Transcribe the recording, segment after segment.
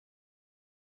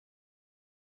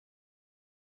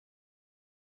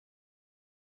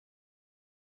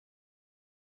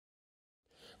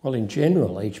Well, in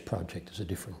general, each project is a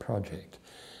different project,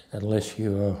 unless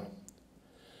you're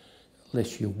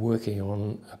working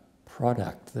on a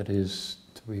product that is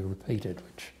to be repeated,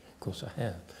 which of course I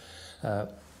have.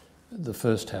 The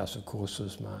first house, of course,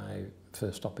 was my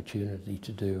first opportunity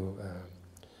to do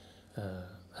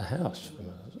a house for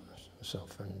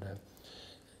myself, and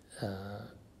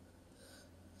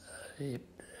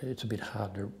it's a bit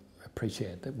hard to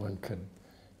appreciate that one could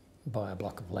buy a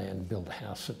block of land and build a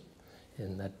house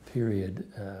in that period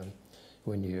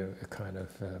when you're kind of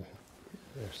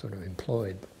sort of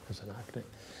employed as an architect.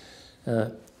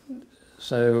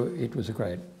 So it was a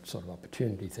great sort of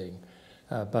opportunity thing.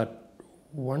 But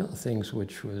one of the things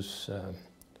which was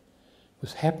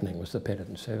happening was the Pettit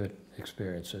and Sevitt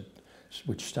experience,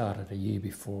 which started a year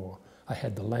before I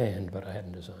had the land, but I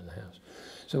hadn't designed the house.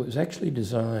 So it was actually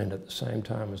designed at the same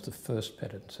time as the first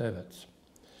Pettit and Sevitts.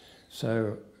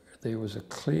 So there was a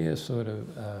clear sort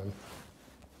of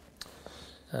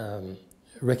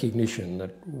recognition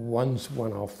that one's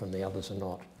one-off and the others are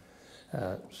not.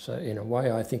 So in a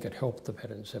way, I think it helped the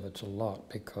Pettit and Sevitts a lot,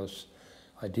 because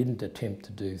I didn't attempt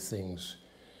to do things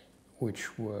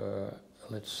which were,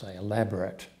 let's say,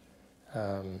 elaborate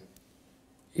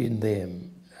in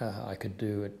them. I could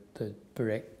do it the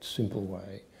direct, simple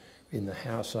way. In the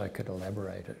house, I could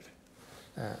elaborate it.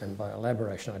 And by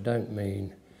elaboration, I don't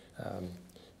mean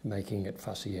making it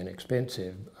fussy and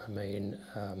expensive. I mean,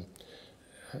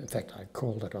 in fact, I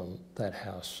called it on that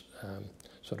house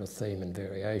sort of theme and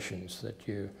variations, that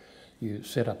you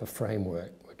set up a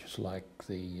framework which is like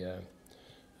the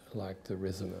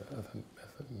rhythm of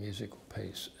a musical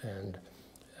piece, and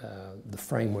the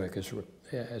framework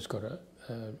has got a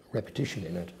repetition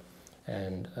in it,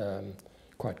 and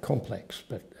quite complex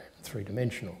but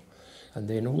three-dimensional, and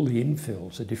then all the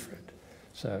infills are different.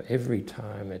 So every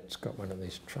time it's got one of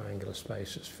these triangular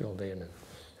spaces filled in and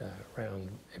around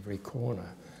every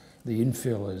corner, the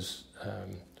infill is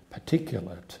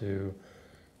particular to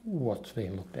what's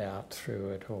being looked out through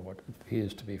it, or what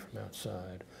appears to be from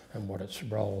outside, and what its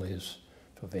role is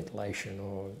for ventilation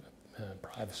or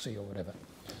privacy or whatever.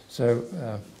 So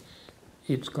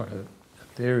it's got a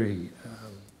very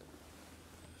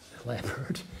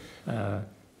elaborate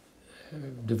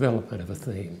development of a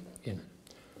theme in it,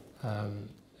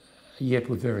 yet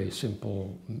with very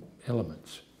simple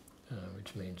elements,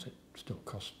 which means it still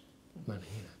costs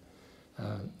money,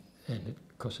 and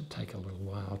of course it'd take a little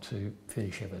while to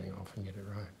finish everything off and get it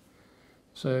right.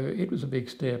 So it was a big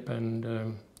step, and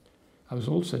I was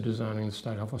also designing the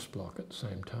State Office block at the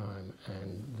same time,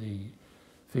 and the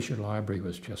Fisher Library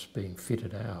was just being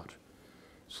fitted out.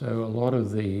 So a lot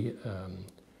of the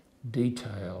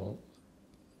detail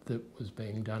that was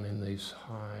being done in these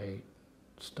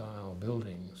high-style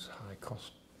buildings,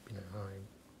 high-cost,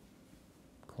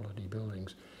 high-quality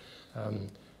buildings,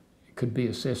 could be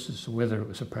assessed as to whether it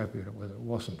was appropriate or whether it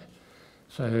wasn't.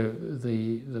 So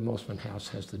the Mossman House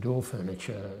has the door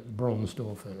furniture, bronze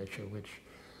door furniture, which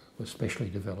was specially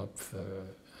developed for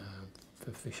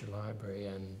Fisher Library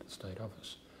and State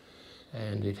Office,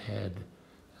 and it had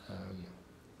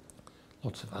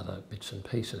lots of other bits and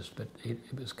pieces, but it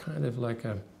was kind of like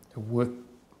a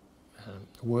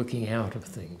working out of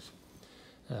things.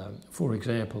 For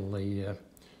example,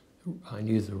 I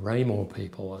knew the Raymore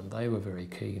people, and they were very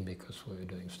keen because we were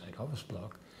doing State Office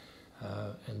block,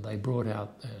 and they brought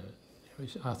out, it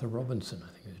was Arthur Robinson, I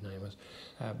think his name was,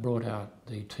 brought out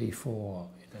the T4,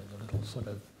 the little sort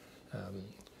of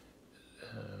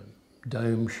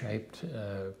dome-shaped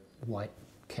white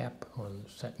cap on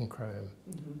satin chrome,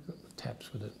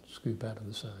 taps with a scoop out of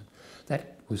the side.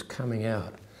 That was coming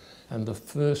out, and the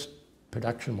first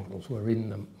production models were in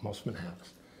the Mossman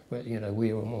House, where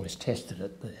we almost tested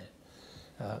it there,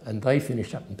 and they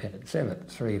finished up in Pettit and Sevitt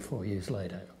 3 or 4 years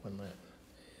later when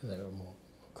they were more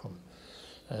common,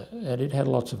 and it had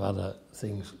lots of other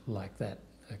things like that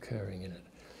occurring in it.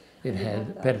 It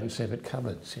had Pettit and Sevitt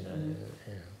cupboards,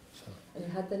 so. And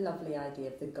you had the lovely idea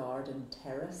of the garden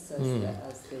terrace as the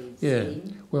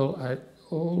scheme. Well, I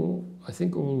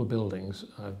think all the buildings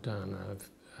I've done, I've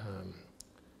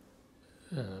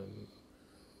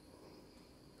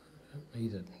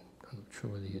either, I'm not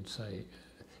sure whether you'd say,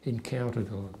 encountered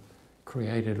or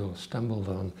created or stumbled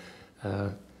on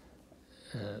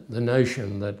the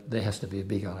notion that there has to be a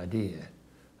big idea.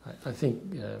 I think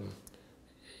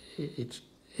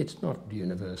it's not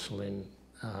universal in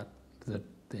art that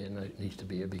there needs to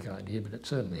be a big idea, but it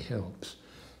certainly helps.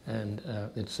 And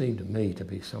it seemed to me to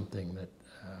be something that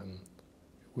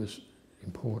was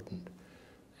important.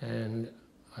 And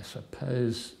I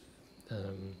suppose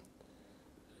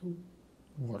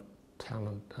what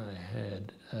talent I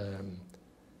had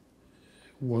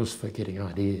was for getting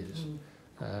ideas.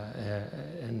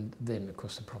 And then, of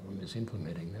course, the problem is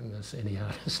implementing them, as any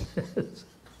artist has.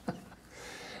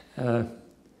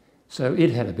 So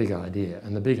it had a big idea,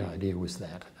 and the big idea was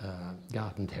that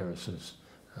garden terraces.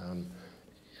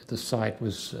 The site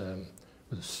was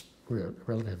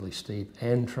relatively steep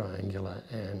and triangular,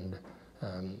 and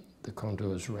the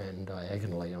contours ran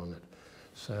diagonally on it.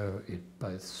 So it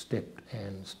both stepped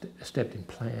in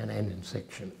plan and in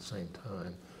section at the same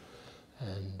time.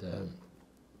 And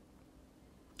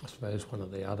I suppose one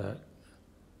of the other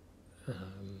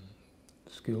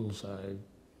skills I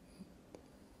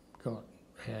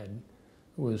had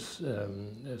was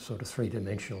a sort of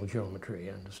three-dimensional geometry,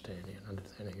 understanding of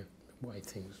the way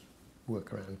things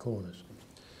work around corners,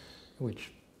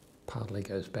 which partly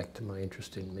goes back to my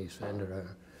interest in Mies van der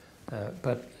Rohe.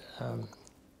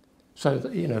 So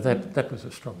that was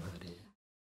a strong idea.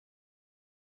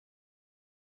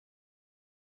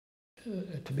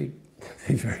 To be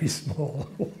very small.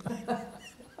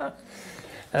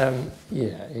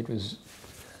 Yeah, it was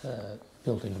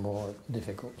built in more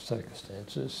difficult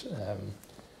circumstances.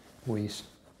 We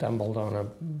stumbled on a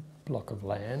block of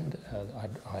land. I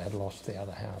had lost the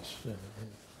other house to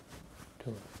a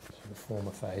sort of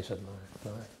former phase of my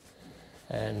life.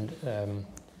 And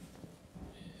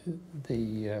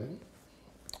we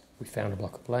found a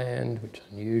block of land, which is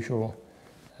unusual.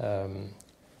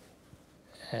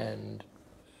 And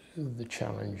the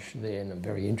challenge then, a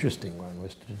very interesting one,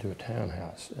 was to do a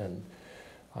townhouse. And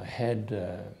I had,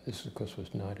 this of course was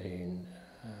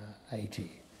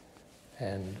 1980,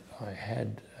 and I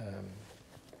had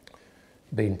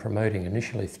been promoting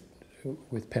initially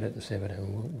with Pettit and Seven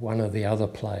and one of the other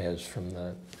players from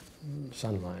the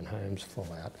Sunline Homes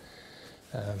fallout,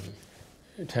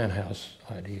 townhouse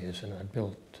ideas, and I'd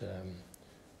built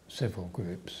several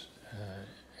groups,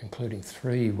 including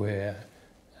three where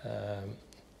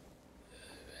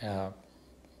our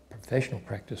professional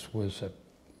practice was a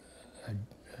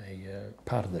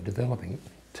part of the developing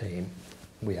team.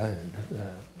 We owned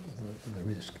the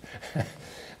risk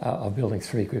of building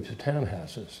three groups of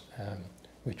townhouses,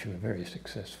 which were very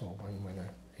successful. One won an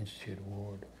Institute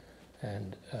Award,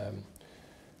 and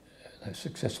they were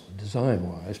successful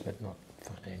design-wise, but not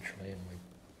financially, and we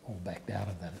all backed out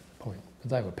of that at the point. But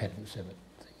they were Pettit and Seven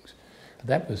things. But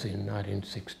that was in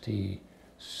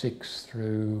 1966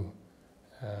 through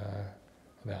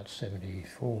about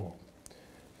 74.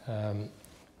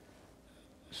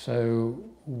 So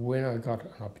when I got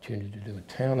an opportunity to do a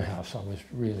townhouse, I was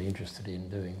really interested in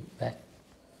doing that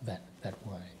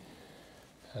way.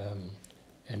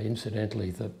 And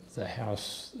incidentally, the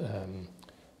house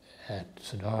at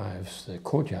St Ives, the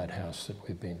courtyard house that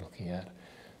we've been looking at,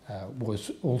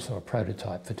 was also a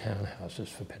prototype for townhouses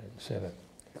for Pettit and Seven,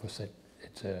 because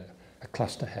it's a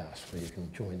cluster house where you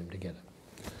can join them together.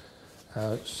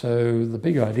 So the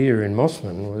big idea in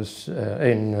Mossman was,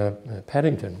 in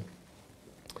Paddington,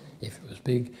 if it was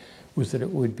big, was that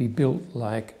it would be built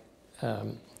like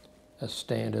a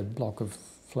standard block of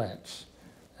flats.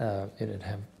 It'd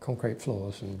have concrete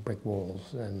floors and brick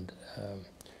walls and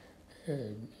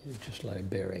just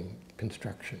load-bearing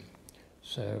construction.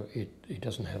 So it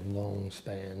doesn't have long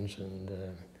spans and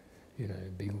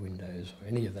big windows or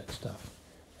any of that stuff.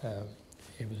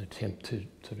 It was an attempt to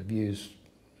sort of use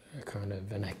a kind of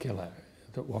vernacular,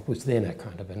 what was then a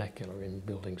kind of vernacular in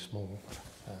building small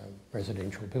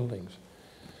residential buildings.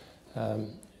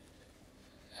 And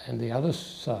the other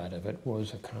side of it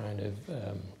was a kind of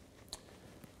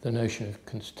the notion of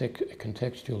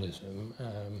contextualism,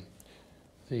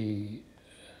 the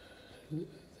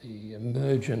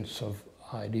emergence of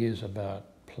ideas about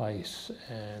place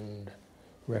and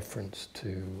reference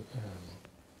to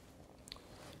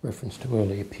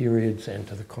earlier periods and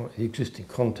to the existing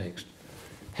context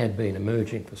had been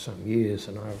emerging for some years,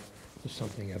 and I was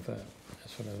something of a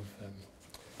sort of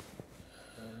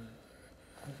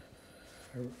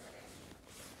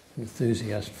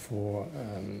enthusiast for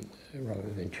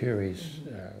Robert Venturi's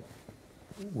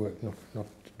work, not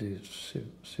to do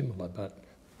similar, but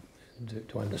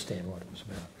to understand what it was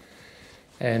about.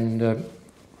 And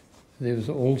there was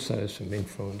also some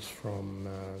influence from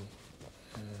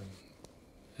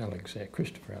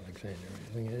Christopher Alexander,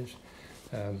 I think it is,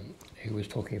 who was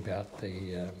talking about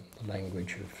the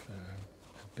language of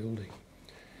building.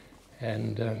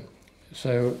 And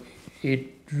so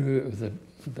it drew, the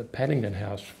Paddington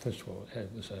house, first of all,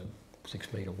 it was a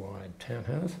 6 metre wide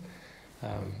townhouse.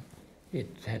 It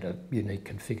had a unique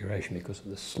configuration because of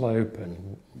the slope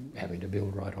and having to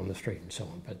build right on the street and so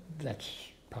on, but that's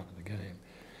part of the game.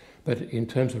 But in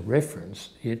terms of reference,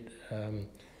 it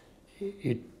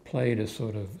played a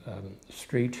sort of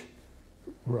street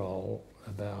role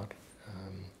about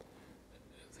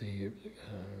the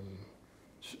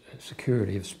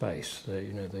security of space,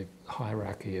 the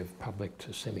hierarchy of public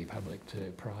to semi-public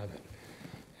to private,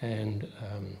 and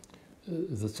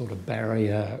the sort of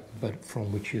barrier, but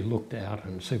from which you looked out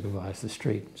and supervised the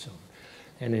street and so on.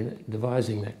 And in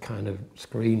devising that kind of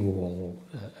screen wall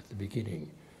at the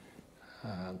beginning,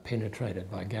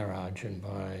 penetrated by garage and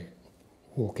by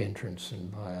walk entrance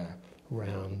and by a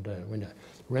round window.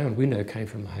 The round window came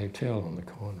from the hotel on the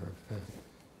corner of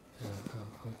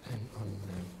on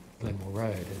Glenmore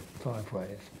Road at Five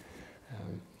Ways.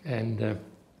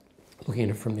 Looking at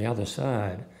it from the other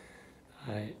side,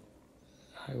 I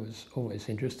was always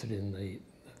interested in the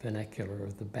vernacular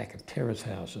of the back of terrace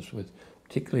houses,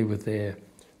 particularly with the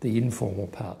informal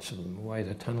parts of them, the way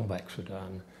the tunnel backs were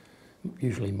done,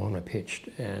 usually monopitched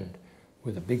and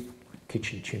with a big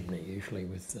kitchen chimney, usually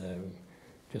with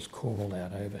just corbelled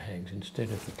out overhangs, instead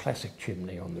of the classic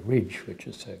chimney on the ridge, which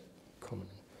is a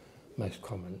most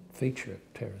common feature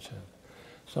of terrace house.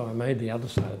 So I made the other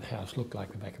side of the house look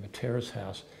like the back of a terrace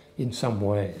house in some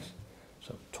ways.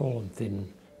 So tall and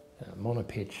thin,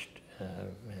 monopitched,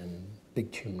 and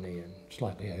big chimney and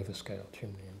slightly overscaled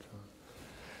chimney and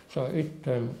so on. So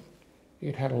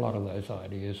it had a lot of those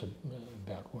ideas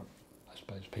about what I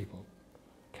suppose people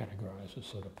categorise as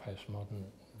sort of postmodern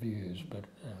views, but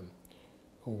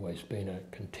always been a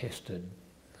contested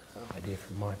idea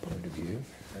from my point of view.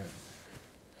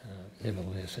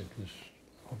 Nevertheless, it was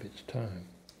of its time.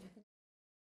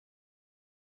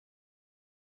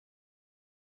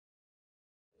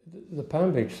 The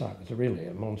Palm Beach site was really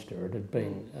a monster. It had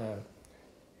been,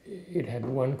 it had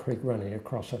one creek running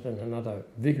across it and another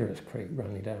vigorous creek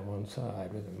running down one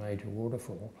side with a major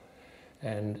waterfall.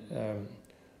 And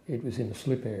it was in a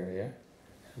slip area,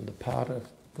 and the part of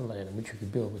the land in which you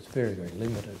could build was very, very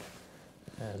limited.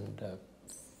 And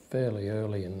fairly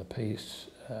early in the piece,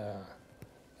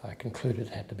 I concluded it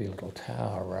had to be a little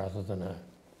tower rather than a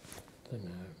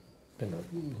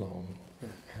long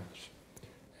house.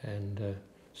 And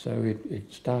so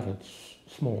it started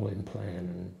small in plan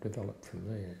and developed from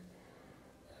there.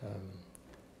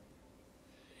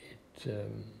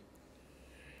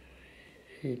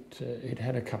 It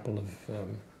had a couple of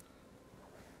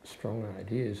strong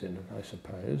ideas in it, I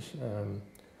suppose.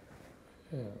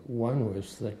 One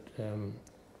was that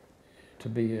to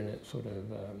be in a sort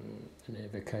of an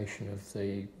evocation of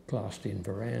the glassed-in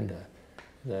veranda,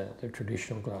 the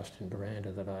traditional glassed-in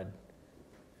veranda that I'd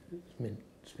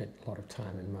spent a lot of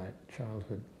time in my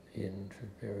childhood in, for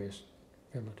various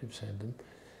relatives had them.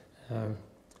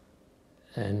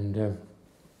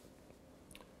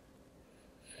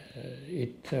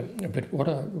 But what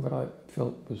I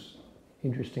felt was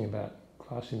interesting about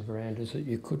glass-in verandas is that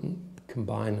you couldn't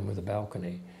combine them with a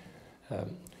balcony.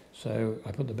 So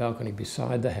I put the balcony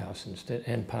beside the house instead,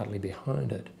 and partly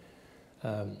behind it,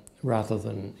 rather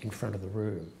than in front of the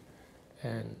room.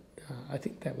 And I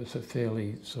think that was a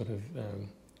fairly sort of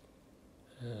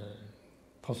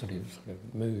positive sort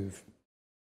of move.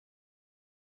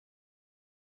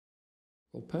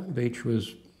 Well, Palm Beach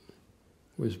was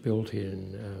built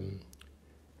in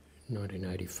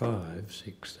 1985,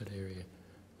 that area,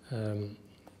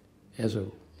 as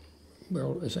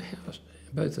a house,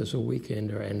 both as a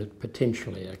weekender and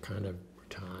potentially a kind of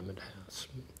retirement house.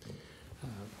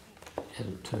 As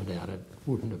it turned out, it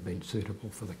wouldn't have been suitable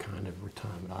for the kind of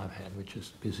retirement I've had, which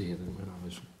is busier than when I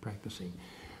was practicing,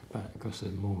 but because there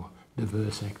are more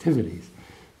diverse activities.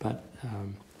 But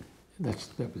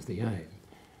that was the aim.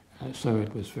 So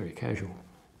it was very casual,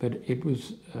 but it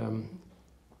was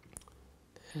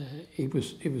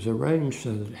arranged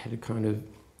so that it had a kind of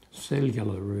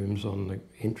cellular rooms on the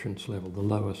entrance level, the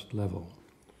lowest level,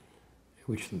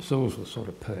 which themselves were sort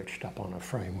of perched up on a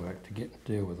framework to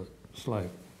deal with the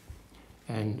slope.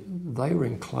 And they were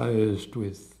enclosed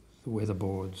with the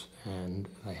weatherboards, and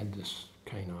they had this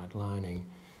canite lining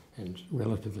and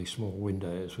relatively small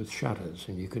windows with shutters,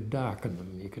 and you could darken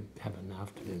them. You could have an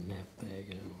afternoon nap there,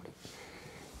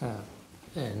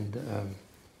 whatever.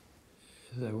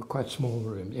 They were quite small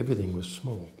rooms. Everything was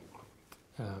small,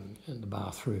 and the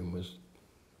bathroom was,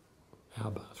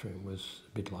 our bathroom was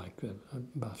a bit like a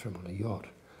bathroom on a yacht.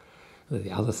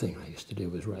 The other thing I used to do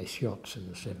was race yachts in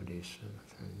the 70s,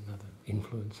 another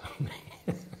influence on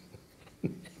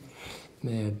me.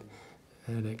 mad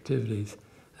activities.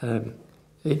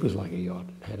 It was like a yacht.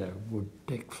 It had a wood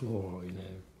deck floor,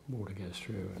 water goes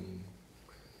through, and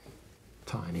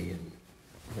tiny,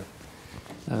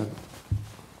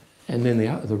 and then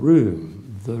the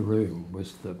room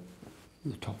was the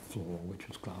top floor, which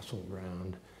was glass all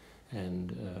round,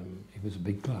 and it was a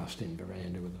big glassed-in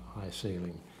veranda with a high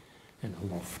ceiling. and a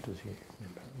loft, as you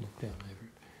remember, look down over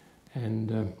it.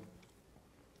 And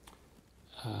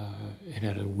it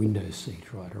had a window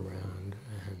seat right around,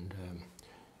 and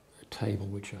a table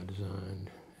which I designed,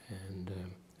 and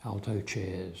alto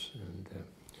chairs, and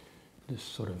this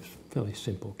sort of fairly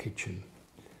simple kitchen.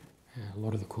 A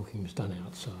lot of the cooking was done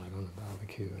outside on a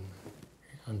barbecue and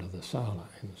under the sala,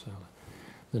 in the sala.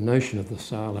 The notion of the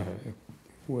sala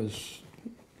was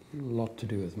a lot to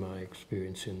do with my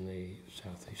experience in the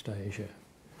Southeast Asia.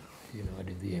 You know, I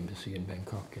did the embassy in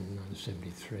Bangkok in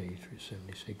 1973 through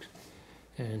 76,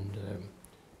 and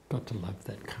got to love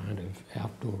that kind of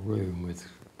outdoor room with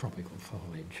tropical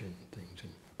foliage and things.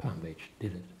 And Palm Beach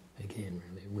did it again,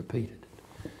 really repeated it.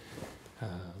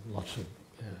 Lots of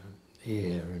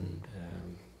air and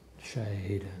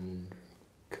shade and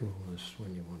coolness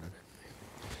when you wanted it.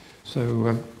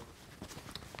 So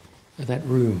that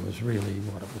room was really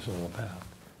what it was all about,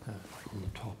 on the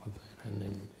top of it, and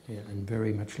then and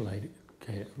very much related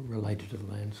to the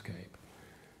landscape,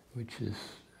 which is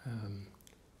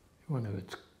one of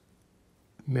its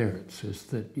merits is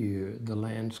that the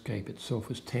landscape itself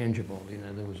was tangible. You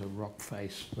know, there was a rock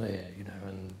face there, you know,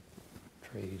 and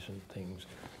trees and things.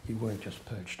 You weren't just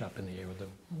perched up in the air with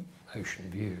an ocean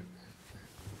view,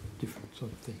 different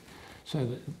sort of thing.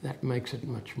 So that makes it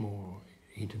much more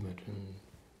intimate, and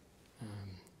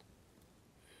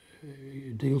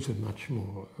it deals with much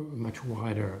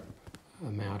wider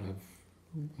amount of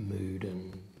mood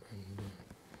and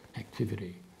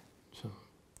activity. So,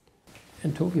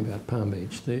 and talking about Palm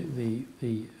Beach, if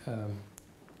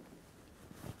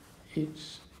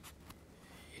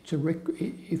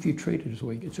you treat it as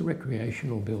it's a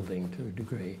recreational building to a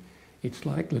degree. It's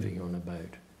like living on a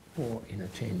boat or in a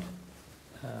tent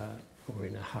or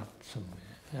in a hut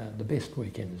somewhere. The best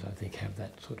weekenders, I think, have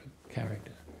that sort of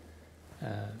character.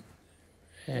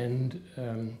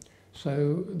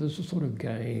 So there's a sort of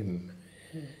game,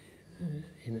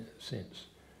 in a sense,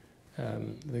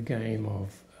 the game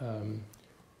of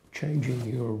changing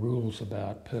your rules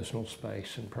about personal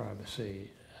space and privacy,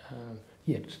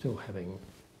 yet still having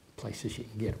places you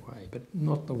can get away, but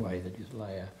not the way that you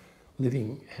lay a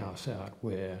living house out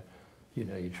where, you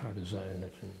know, you try to zone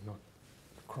it and not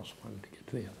cross one to get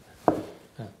to the other.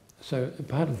 So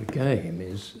part of the game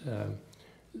is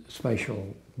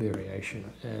spatial variation,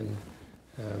 and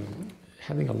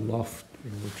having a loft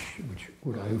in which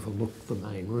would overlook the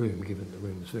main room, given the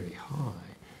room was very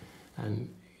high, and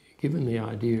given the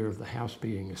idea of the house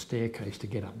being a staircase to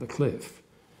get up the cliff,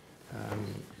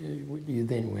 you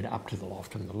then went up to the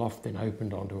loft, and the loft then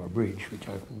opened onto a bridge which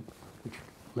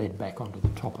led back onto the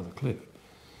top of the cliff.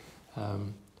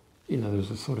 You know, there was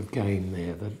a sort of game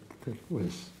there that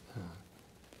was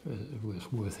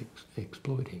worth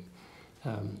exploiting.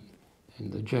 And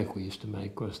the joke we used to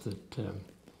make was that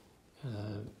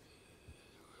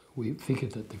we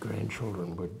figured that the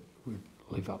grandchildren would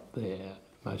live up there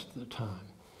most of the time,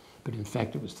 but in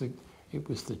fact it was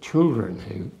the children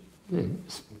who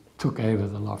took over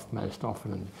the loft most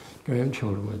often, and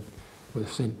grandchildren were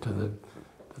sent to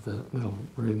the little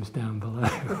rooms down below.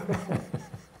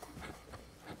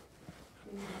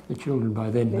 The children by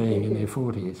then being in their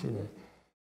 40s, you know.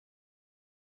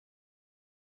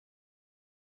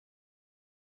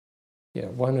 Yeah,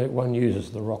 one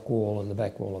uses the rock wall and the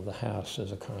back wall of the house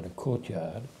as a kind of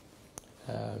courtyard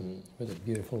with a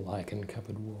beautiful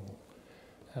lichen-covered wall,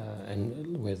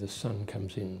 and where the sun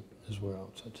comes in as well,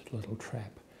 so it's a little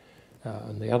trap.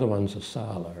 And the other one's a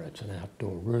sala. It's an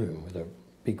outdoor room with a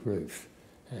big roof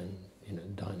and, you know,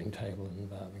 dining table and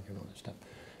barbecue and all that stuff.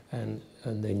 And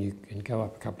then you can go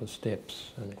up a couple of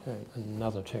steps and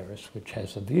another terrace which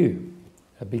has a view,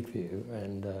 a big view,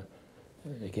 and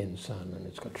again sun, and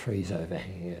it's got trees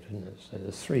overhanging it, and so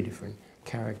there's three different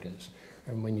characters.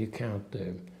 And when you count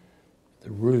the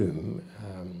room,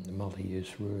 the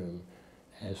multi-use room,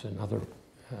 as another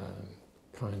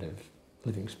kind of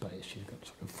living space, you've got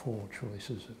sort of four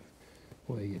choices of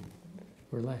where you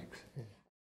relax. Yeah.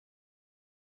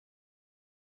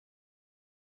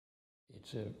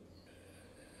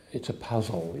 It's a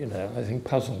puzzle, you know. I think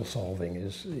puzzle solving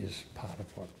is part of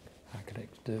what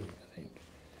architects do, I think.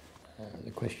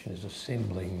 The question is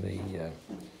assembling the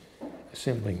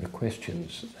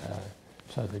questions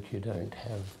so that you don't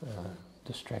have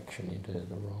distraction into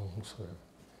the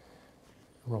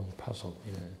wrong puzzle,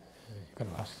 you know. You've got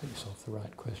to ask yourself the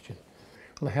right question.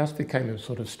 Well, the house became a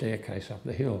sort of staircase up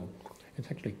the hill. It's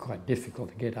actually quite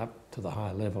difficult to get up to the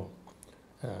high level.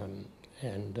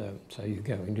 So you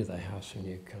go into the house and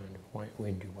you kind of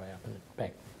wend your way up and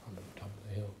back onto the top of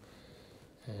the hill.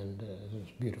 And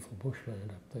there's beautiful bushland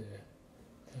up there.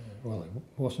 Well, it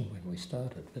wasn't when we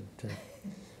started, but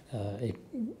It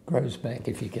grows back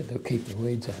if you keep the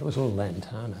weeds out. It was all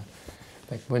lantana. In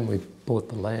fact, when we bought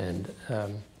the land,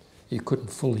 you couldn't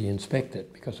fully inspect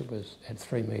it because it had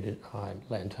 3 metre high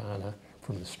lantana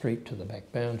from the street to the back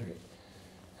boundary.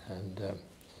 And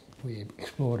we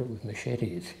explored it with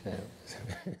machetes, you know.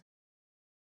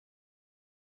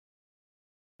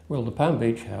 Well, the Palm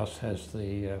Beach house has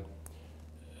a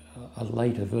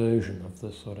later version of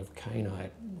the sort of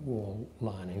canite wall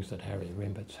linings that Harry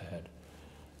Rembert's had.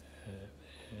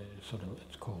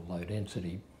 It's called low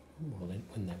density. Well,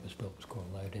 when that was built, it was called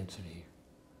low density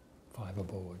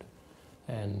fibreboard,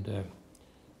 and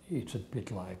it's a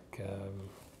bit like, it's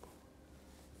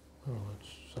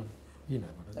sort of, you know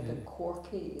what it is. Like a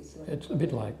corky, is what it's a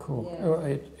bit like cork. Yes. Oh,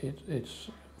 it's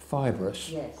fibrous,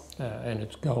 yes. and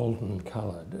it's golden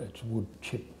coloured. It's wood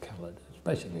chip coloured. It's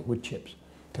basically wood chips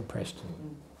compressed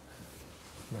and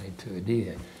made to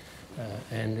adhere.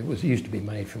 And it used to be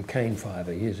made from cane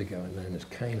fibre years ago and known as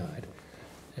canite,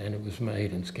 and it was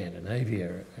made in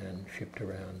Scandinavia and shipped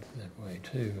around that way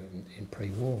too in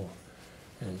pre-war.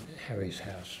 And Harry's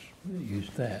house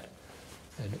used that.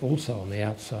 And also on the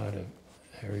outside of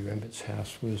Harry Rembert's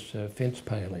house was fence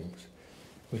palings,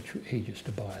 which he used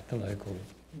to buy at the local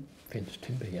fence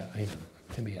timber yard.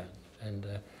 And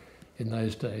in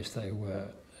those days they were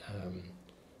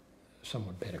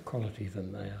somewhat better quality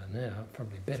than they are now,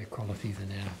 probably better quality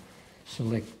than our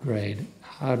select grade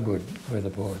hardwood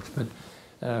weatherboards, but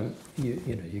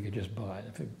you could just buy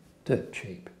it for dirt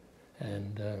cheap,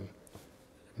 and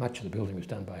much of the building was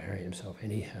done by Harry himself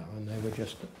anyhow, and they were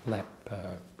just lapped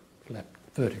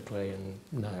vertically and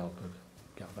nailed with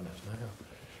a galvanised nail,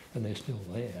 and they're still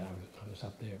there. I was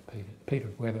up there at Peter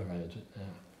Webber owns it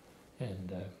now,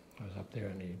 and I was up there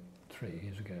only 4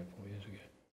 years ago.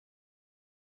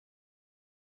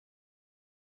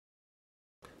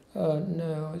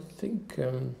 No, I think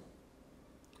I'm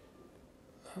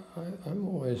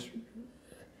always,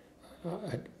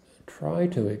 I try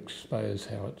to expose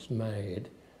how it's made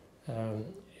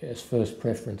as first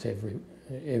preference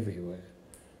everywhere.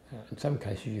 In some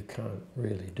cases you can't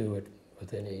really do it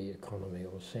with any economy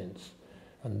or sense.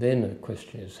 And then the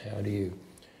question is how do you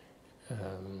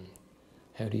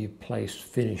place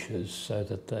finishes so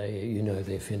that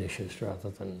they're finishes rather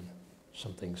than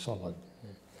something solid.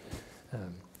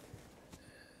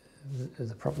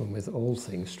 The problem with all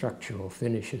things, structure or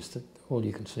finish, is that all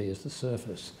you can see is the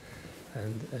surface,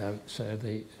 and so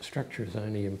the structure is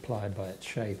only implied by its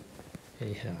shape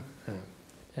anyhow,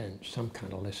 and some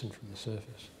kind of lesson from the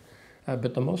surface.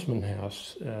 But the Mossman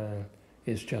house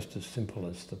is just as simple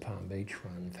as the Palm Beach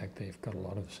one. In fact, they've got a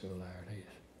lot of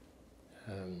similarities,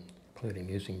 including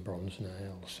using bronze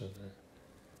nails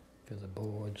for the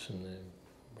boards and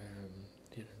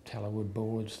the tallow wood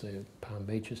boards, the Palm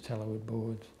Beach's tallow wood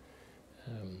boards.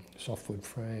 Softwood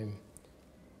frame,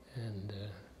 and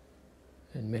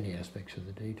many aspects of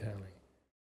the detailing.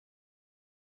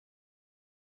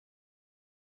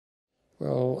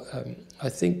 Well, I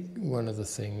think one of the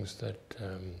things that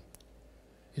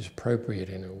is appropriate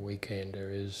in a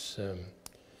weekender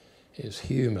is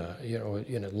humour,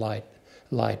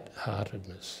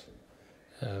 light-heartedness,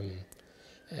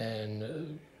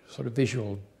 and sort of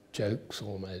visual jokes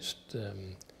almost.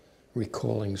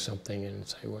 Recalling something and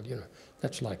say, well,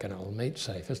 that's like an old meat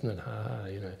safe, isn't it? Ha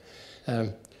ha,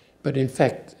 But in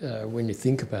fact, when you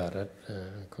think about it,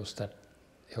 of course that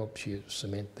helps you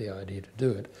cement the idea to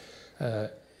do it,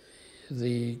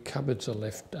 the cupboards are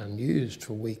left unused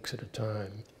for weeks at a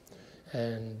time,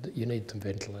 and you need to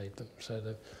ventilate them.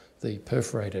 So the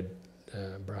perforated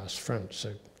brass fronts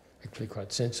are actually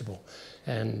quite sensible,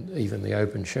 and even the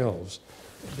open shelves,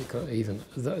 because even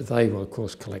they will of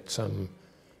course collect some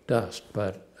dust,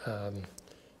 but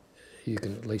you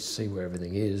can at least see where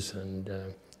everything is, and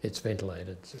it's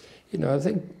ventilated. I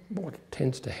think what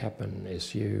tends to happen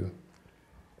is you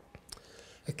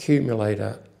accumulate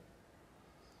a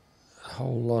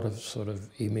whole lot of sort of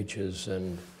images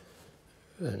and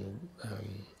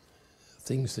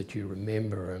things that you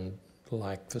remember and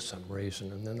like for some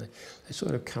reason, and then they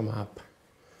sort of come up.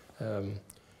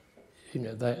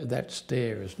 That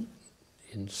stair is,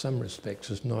 in some respects,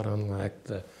 is not unlike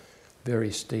the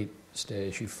very steep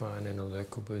stairs you find in a Le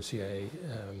Corbusier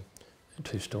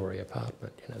two-storey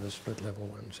apartment, the split-level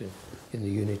ones in the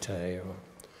Unité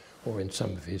or in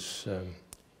some of his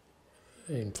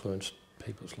influenced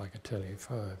peoples like Atelier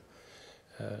 5.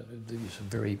 These are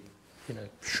very,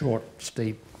 short,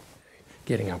 steep,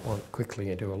 getting up on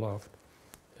quickly into a loft.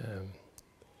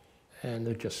 And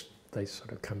they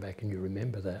sort of come back and you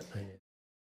remember that.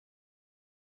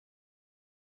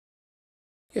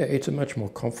 Yeah, it's a much more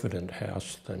confident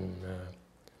house than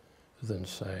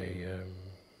say,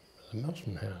 the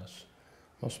Mossman House.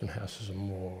 Mossman House is a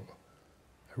more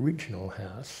original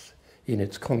house in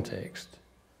its context,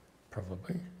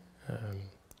 probably.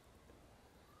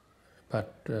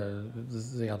 But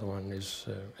the other one has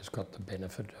got the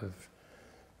benefit of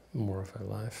more of her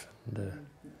life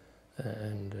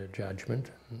and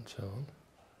judgment and so on.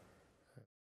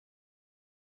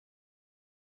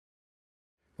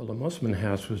 Well, the Mossman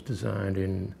House was designed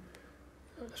in,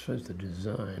 I suppose the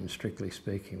design, strictly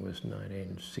speaking, was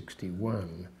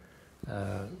 1961.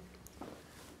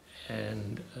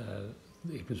 And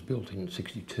it was built in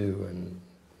 '62 and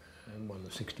won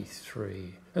the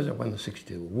 '63, as it won the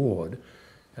 '62 award,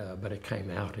 but it came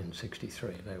out in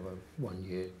 '63. They were 1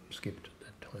 year skipped at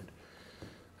that point,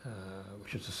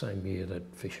 which is the same year that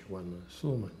Fisher won the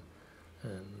Sulman.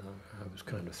 And I was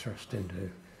kind of thrust into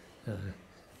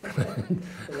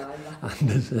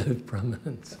undeserved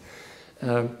prominence.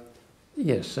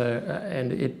 Yes,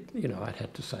 and it, you know, I'd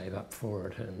had to save up for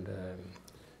it, and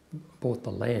bought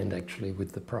the land actually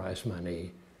with the prize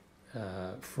money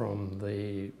from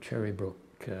the Cherrybrook,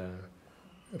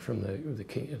 from the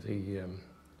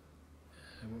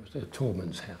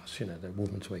Tormans House, you know, the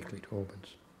Women's Weekly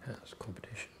Tormans House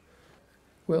competition.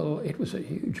 Well, it was a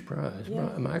huge prize.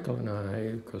 Yes. Michael and I,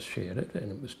 of course, shared it,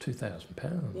 and it was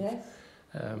 £2,000. Yes.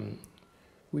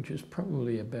 Which is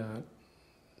probably about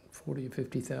 $40,000 or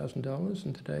 $50,000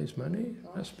 in today's money.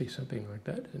 Gosh. Must be something like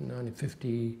that. In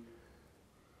 1950,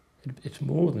 it's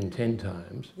more than 10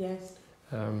 times. Yes.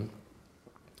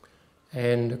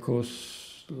 And of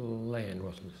course, land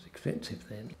wasn't as expensive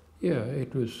then. Yeah,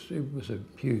 it was a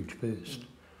huge boost,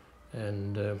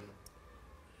 and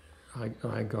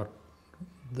I got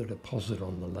the deposit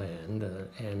on the land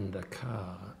and a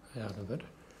car out of it,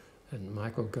 and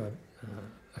Michael got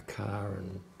a car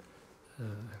and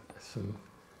some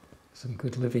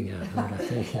good living out of it, I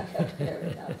think. Fair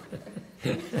enough.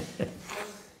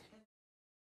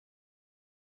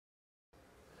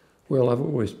 Well, I've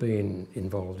always been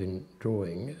involved in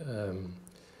drawing,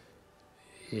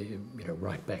 you know,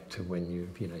 right back to when you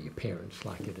know, your parents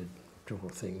like you to draw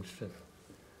things for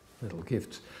little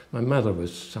gifts. My mother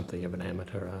was something of an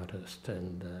amateur artist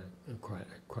and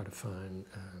quite a fine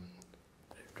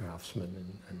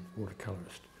draftsman and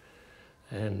watercolourist,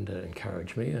 and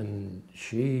encouraged me. And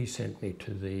she sent me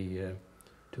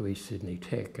to East Sydney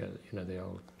Tech, you know, the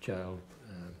old jail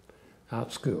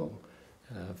art school.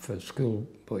 For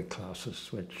schoolboy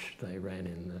classes, which they ran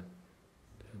in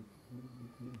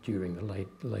during the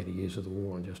later years of the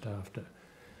war and just after.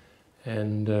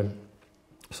 And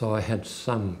so I had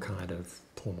some kind of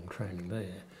formal training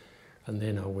there. And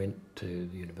then I went to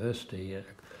the university.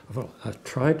 Well, I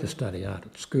tried to study art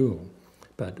at school,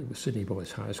 but it was Sydney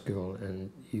Boys High School, and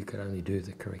you could only do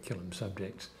the curriculum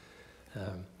subjects,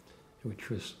 which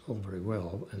was all very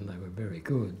well, and they were very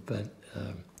good, but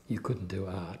you couldn't do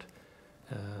art.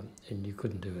 And you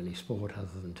couldn't do any sport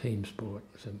other than team sport,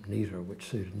 so neither of which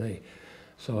suited me.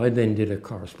 So I then did a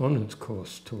correspondence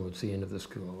course towards the end of the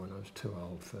school when I was too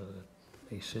old for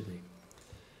East Sydney.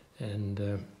 And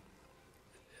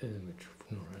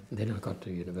then I got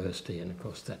to university, and of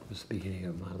course that was the beginning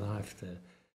of my life. A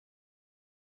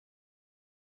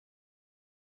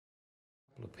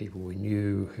couple of people we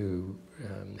knew who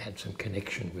had some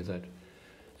connection with it.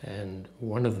 And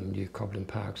one of them knew Cobden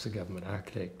Parkes, the government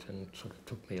architect, and sort of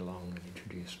took me along and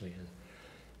introduced me, and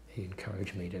he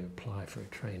encouraged me to apply for a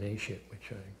traineeship,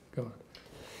 which I got.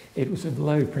 It was of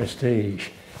low prestige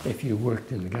if you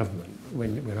worked in the government.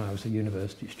 When I was a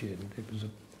university student, it was a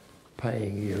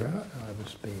paying era. I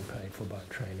was being paid for by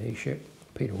a traineeship.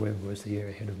 Peter Webber was the year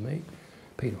ahead of me.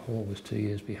 Peter Hall was 2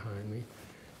 years behind me.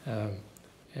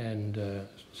 And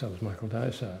so was Michael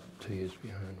Dosart 2 years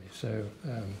behind me. So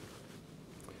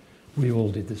we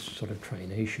all did this sort of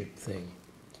traineeship thing,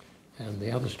 and the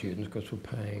other students, of course, were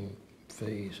paying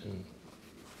fees and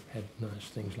had nice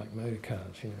things like motor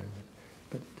cars, you know.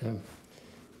 But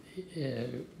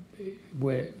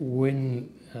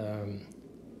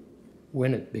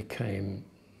when it became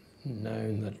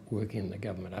known that working in the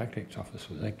government architect's office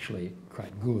was actually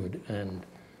quite good, and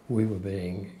we were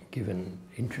being given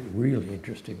really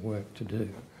interesting work to do,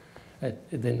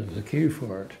 then there was a queue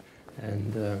for it,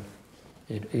 and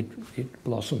it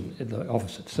blossomed, the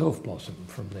office itself blossomed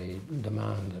from the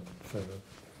demand for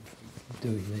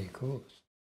doing the course.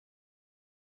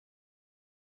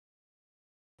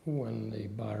 Won the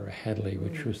Byron Hadley,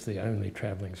 which was the only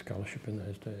travelling scholarship in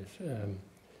those days,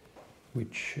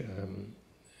 which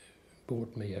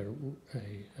bought me a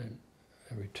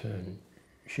return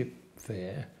ship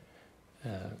fare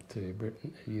to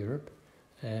Britain, Europe,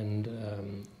 and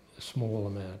a small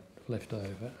amount left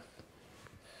over.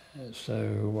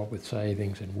 So what with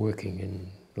savings and working in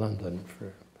London,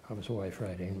 I was away for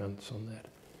 18 months on that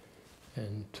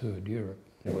and toured Europe.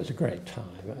 It was a great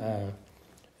time.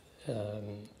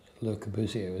 Le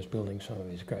Corbusier was building some of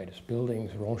his greatest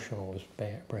buildings. Ronchamp was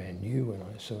brand new when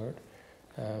I saw it.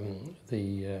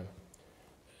 The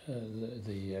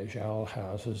Joules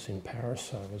houses in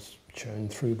Paris, I was shown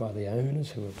through by the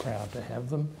owners who were proud to have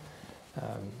them.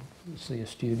 See a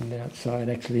student outside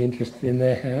actually interested in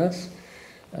their house.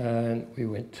 We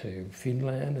went to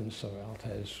Finland and saw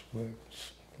Aalto's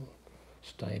works,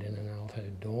 stayed in an Aalto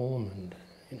dorm, and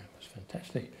it was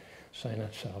fantastic.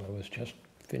 Seinat Sala was just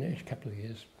finished a couple of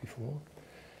years before.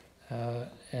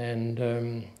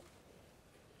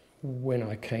 When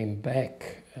I came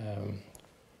back,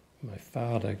 my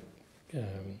father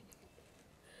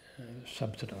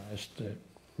subsidised the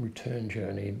return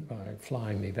journey by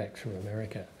flying me back through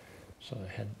America. So I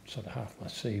had sort of half my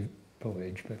sea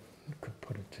voyage, but could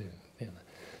put it to the other.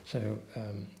 So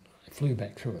I flew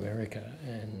back through America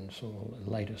and saw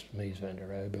the latest Mies van der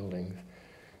Rohe buildings.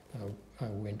 I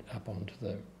went up onto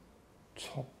the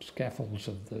top scaffolds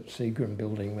of the Seagram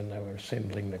building when they were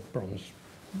assembling the bronze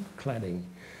cladding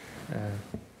in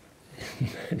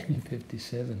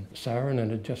 1957.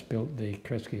 Saarinen had just built the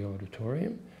Kresge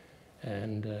Auditorium,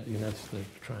 and that's the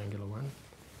triangular one,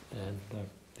 and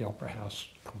the Opera House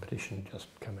competition just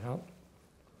come out.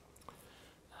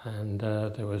 And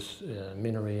there was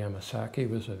Minoru Yamasaki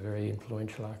was a very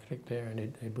influential architect there, and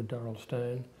Edward Dorrell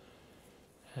Stone,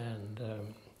 and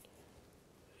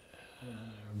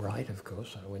Wright, of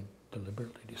course. I went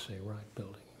deliberately to see Wright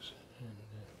buildings, and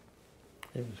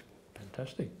it was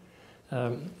fantastic.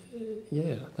 All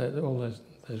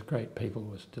those great people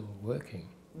were still working.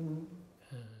 Mm.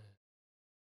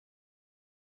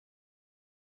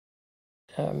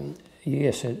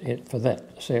 Yes, for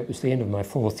that. So it was the end of my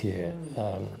fourth year.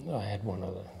 I had one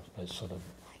of those sort of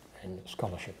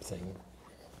scholarship thing,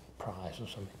 prize or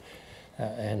something,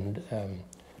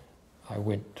 I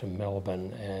went to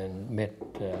Melbourne and met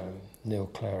Neil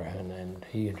Clarahan, and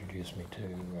he introduced me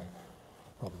to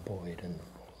Robin Boyd and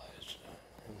all those,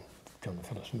 and John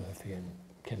Phyllis Murphy and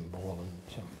Kevin Ball and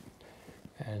so on.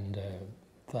 And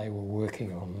they were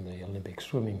working on the Olympic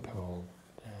swimming pool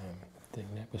thing.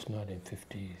 That was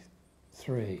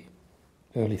 1953,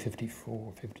 early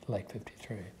 54, late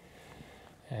 53.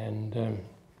 And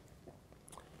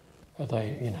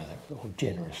they all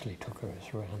generously took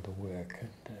us around the work and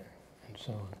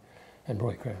so on. And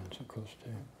Roy Crowns, of course,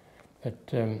 too.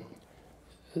 But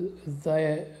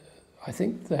I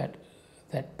think that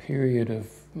period of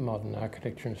modern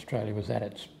architecture in Australia was at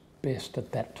its best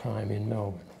at that time in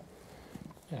Melbourne.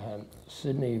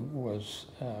 Sydney was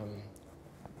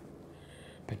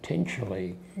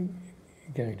potentially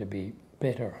going to be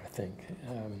better, I think.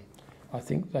 I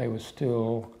think they were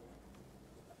still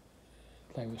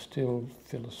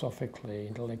philosophically,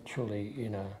 intellectually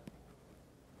in a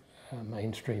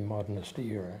mainstream modernist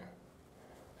era.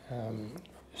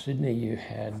 Sydney, you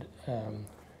had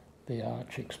the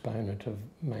arch exponent of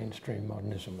mainstream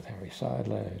modernism with Harry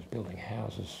Seidler, who was building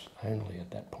houses only at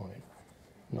that point.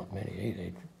 Not many either,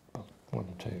 he'd built one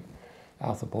or two.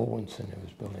 Arthur Baldwinson, who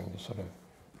was building the sort of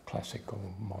classical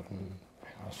modern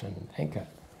house, and Anchor,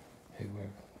 who were,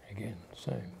 again, the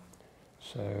same.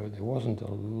 So there wasn't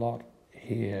a lot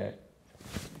here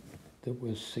that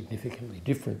was significantly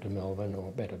different to Melbourne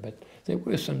or better, but there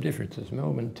were some differences.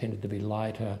 Melbourne tended to be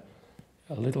lighter,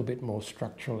 a little bit more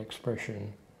structural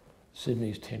expression.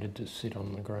 Sydney's tended to sit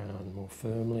on the ground more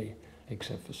firmly,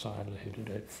 except for Seidler, who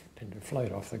tended to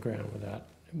float off the ground without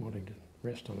wanting to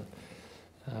rest on it.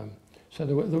 So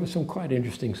there was some quite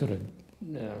interesting sort of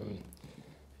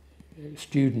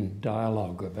student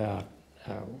dialogue about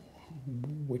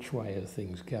which way are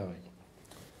things going.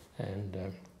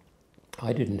 And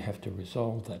I didn't have to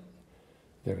resolve that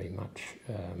very much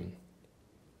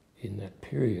in that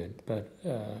period, but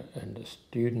and the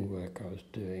student work I was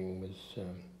doing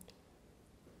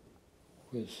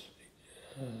was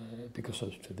because I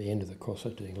was to the end of the course, I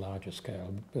was doing larger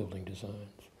scale building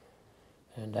designs,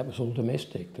 and that was all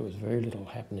domestic. There was very little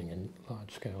happening in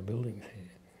large scale buildings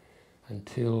here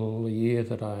until the year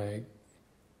that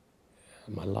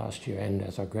my last year, and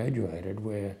as I graduated,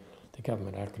 where the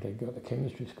government architect got the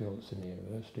chemistry school at Sydney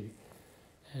University,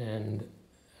 and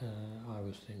I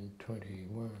was then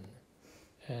 21,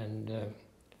 and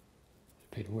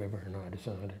Peter Webber and I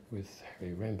designed it with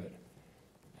Harry Rembert,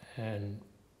 and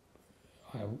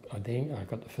I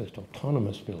got the first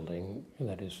autonomous building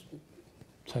that is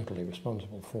totally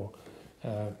responsible for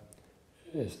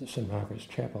is the St Margaret's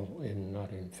Chapel in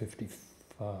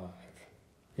 1955.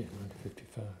 Yeah,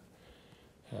 1955.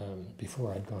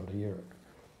 Before I'd gone to Europe.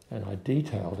 and I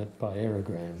detailed it by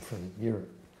aerogram from Europe.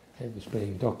 It was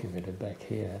being documented back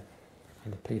here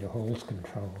under Peter Hall's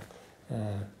control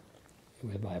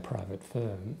by a private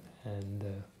firm,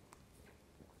 and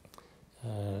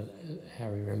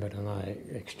Harry Rembert and I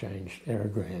exchanged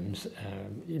aerograms,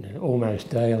 almost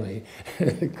daily,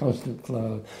 constant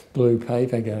flow of blue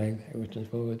paper going backwards and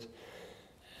forwards.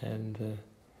 And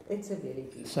it's a really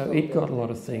beautiful so it got a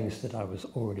lot of things that I was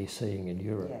already seeing in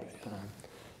Europe, yes.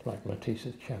 Like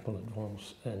Matisse's Chapel at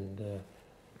Vence and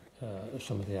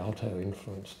some of the alto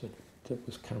influence that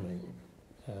was coming.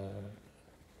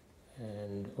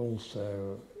 And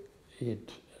also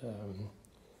it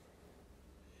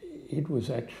was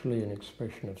actually an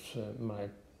expression of my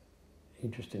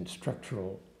interest in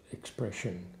structural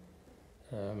expression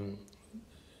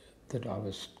that I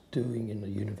was doing in my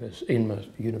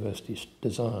university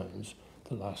designs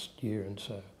the last year and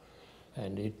so,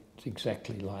 and it's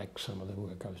exactly like some of the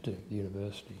work I was doing at the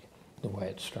university, the way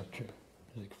it's structured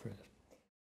is expressed.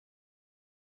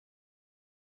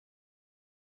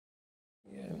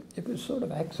 Yeah, it was sort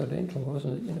of accidental,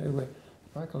 wasn't it? Where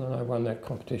Michael and I won that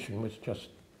competition was just,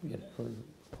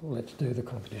 let's do the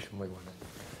competition, we won it.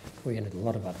 We entered a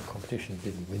lot of other competitions,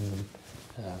 didn't win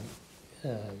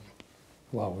them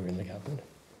while we were in the government.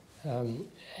 And,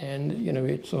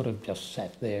 it sort of just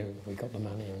sat there. We got the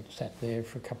money and it sat there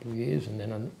for a couple of years, and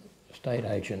then a estate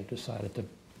agent decided that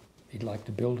he'd like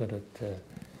to build it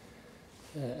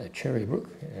at Cherrybrook,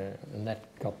 and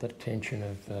that got the attention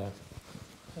of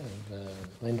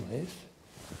Lend-Lease.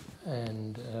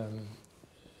 And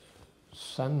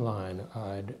Sunline,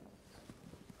 I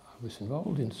was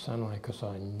involved in Sunline because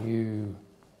I knew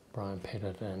Brian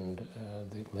Pettit and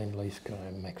the Lend-Lease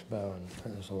guy, Max Bowen,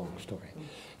 and it's a long story.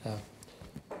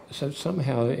 So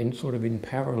somehow, in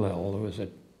parallel, there was the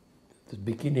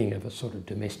beginning of a sort of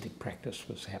domestic practice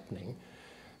was happening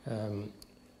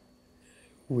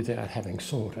without having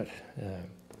sought it.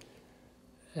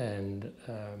 And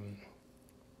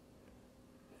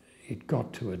it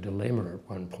got to a dilemma at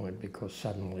one point because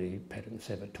suddenly Pettit and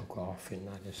Sever took off in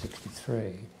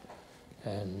 1963,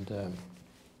 and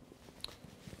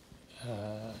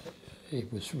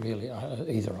it was really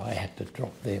either I had to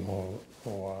drop them or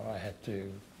I had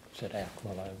to set out.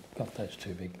 Well, I got those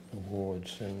two big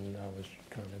awards and I was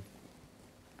kind of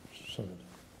sort of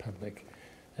public,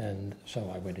 and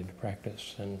so I went into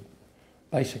practice, and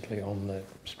basically on the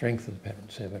strength of the Pettit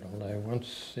and Sever, although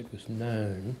once it was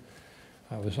known,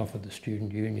 I was offered the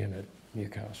student union at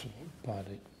Newcastle by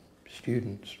the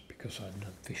students because I'd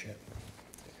done Fisher.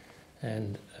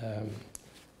 And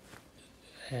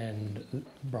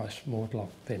Bryce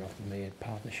Mortlock then offered me a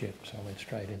partnership, so I went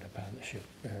straight into partnership,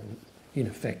 in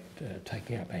effect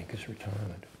taking up Anchor's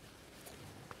retirement.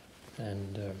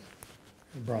 And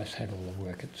Bryce had all the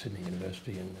work at Sydney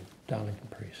University in the Darlington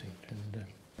precinct, and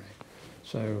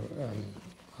so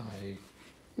I,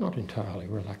 not entirely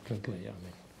reluctantly,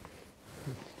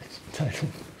 it's total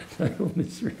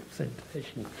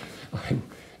misrepresentation. I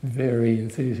very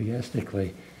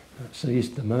enthusiastically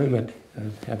seized the moment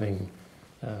of having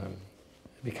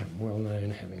become well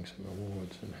known, having some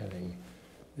awards, and having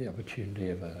the opportunity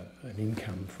of an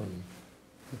income from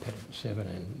the Pettit and Sever,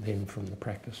 and then from the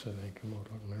practice of Anchor,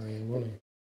 Mortlock, Murray and Woolley.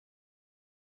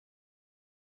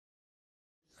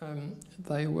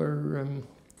 They were,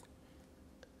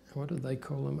 what did they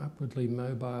call them? Upwardly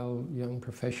mobile young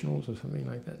professionals or something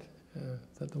like that? Is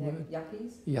that the word?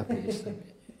 Yuppies? Yuppies.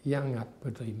 Young,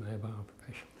 upwardly mobile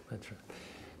professionals, that's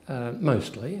right.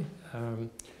 Mostly.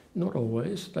 Not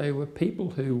always. They were people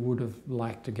who would have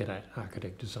liked to get an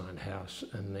architect designed house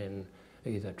and then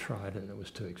either tried and it was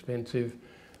too expensive,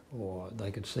 or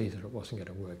they could see that it wasn't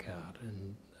going to work out,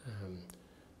 and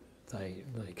they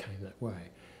came that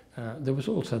way. There was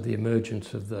also the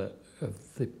emergence of the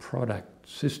product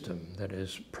system, that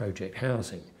is project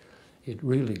housing. It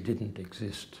really didn't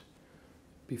exist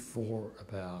before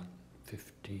about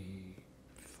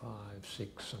 55,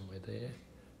 6, somewhere there.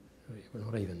 Well,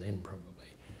 not even then, probably.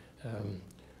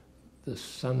 The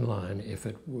Sunline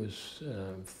effort was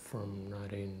from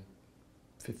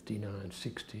 1959,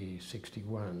 60,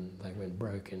 61. They went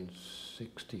broke in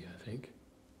 60, I think,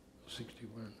 or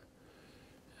 61.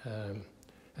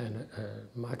 And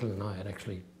Michael and I had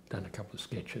actually done a couple of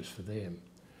sketches for them.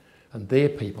 And their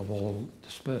people all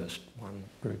dispersed. One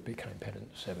group became Pettit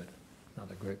and Sever,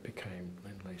 another group became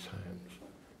Lend-Lease Homes,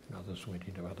 and others went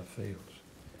into other fields.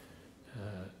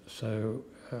 So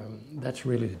that's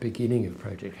really the beginning of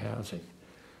project housing.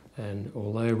 And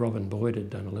although Robin Boyd had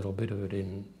done a little bit of it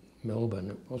in Melbourne,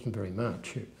 it wasn't very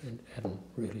much. It hadn't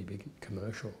really been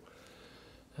commercial.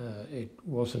 It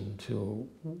wasn't until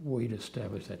we'd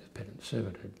established that Pettit and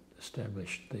Sever had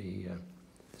established the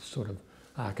sort of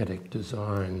architect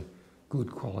design,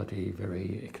 good quality,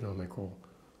 very economical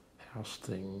house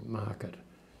thing market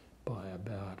by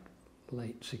about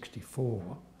late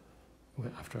 '64,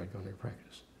 after I'd gone into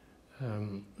practice,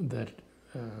 that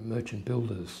merchant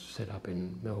builders set up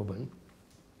in Melbourne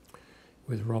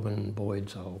with Robin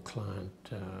Boyd's old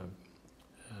client,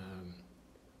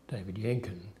 David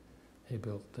Yenkin. He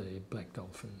built the Black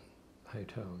Dolphin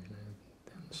Hotel,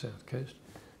 down the south coast,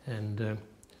 and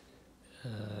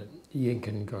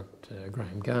Yenkin got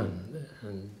Graham Gunn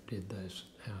and did those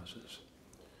houses.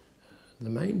 The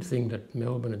main thing that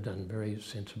Melbourne had done very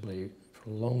sensibly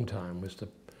for a long time was the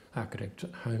architect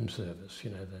home service,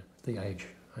 the age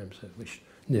home service, which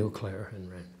Neil Clarihan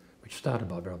ran, which started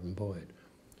by Robin Boyd.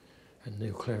 And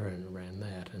Neil Clarihan ran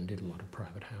that and did a lot of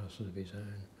private houses of his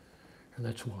own. And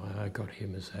that's why I got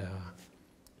him as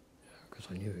because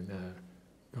I knew him,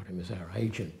 got him as our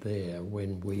agent there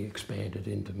when we expanded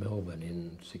into Melbourne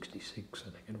in '66,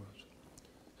 I think it was.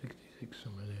 '66,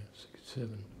 somewhere there,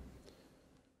 '67.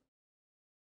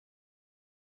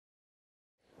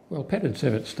 Well, Pett &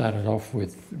 Sevitt started off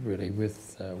with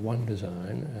one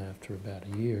design. After about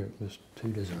a year, it was 2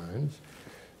 designs.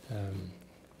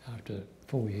 After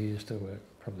 4 years, there were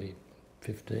probably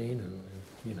 15, and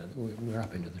we were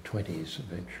up into the 20s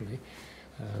eventually.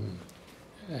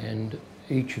 And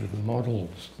each of the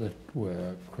models that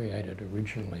were created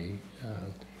originally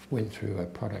went through a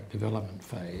product development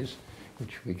phase,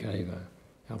 which we gave an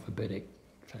alphabetic.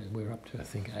 So we're up to, I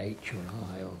think, H or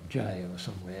I or J or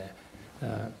somewhere.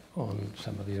 On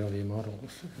some of the earlier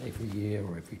models. Every year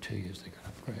or every 2 years they got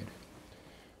upgraded.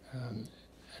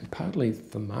 And partly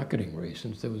for marketing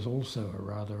reasons, there was also a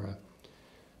rather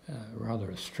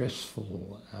a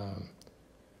stressful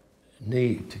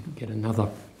need to get another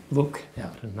look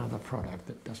out, another product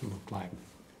that doesn't look like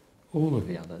all of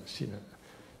the others,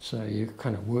 So you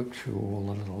kind of work through all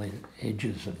the little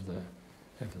edges of the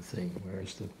thing,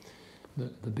 whereas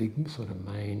the big sort of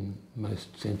main,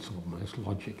 most sensible, most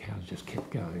logic house just kept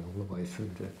going all the way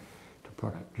through to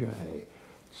product J.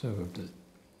 So of the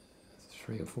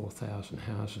 3,000 or 4,000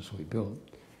 houses we built,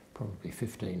 probably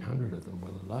 1,500 of them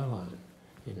were the low line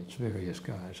in its various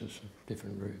guises of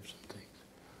different roofs and things.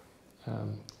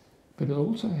 But it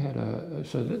also had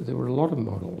there were a lot of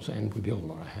models, and we built a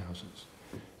lot of houses.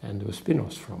 And there were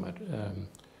spin-offs from it.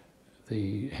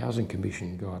 The Housing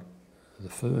Commission got the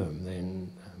firm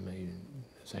then,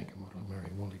 Zanker Model,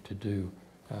 Murray Woolley, to do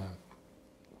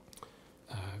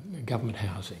government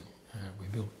housing. We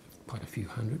built quite a few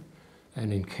hundred.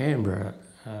 And in Canberra,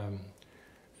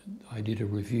 I did a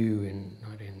review in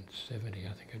 1970,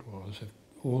 I think it was, of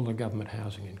all the government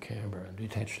housing in Canberra and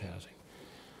detached housing,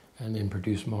 and then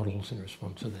produced models in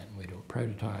response to that. And we built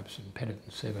prototypes, and Pett &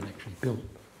 Sevitt actually built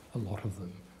a lot of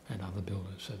them, and other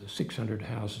builders. So there's 600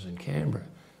 houses in Canberra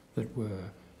that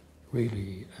were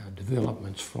really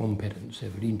developments from Pett &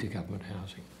 Sevitt into government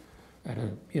housing at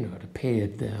a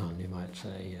pared down, you might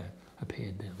say, a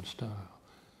pared down style.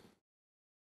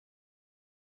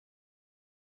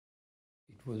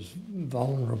 It was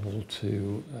vulnerable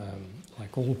to,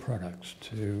 like all products,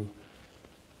 to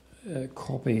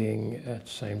copying at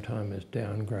the same time as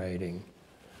downgrading.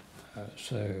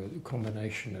 So a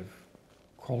combination of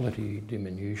quality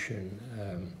diminution,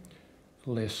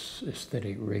 less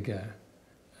aesthetic rigour,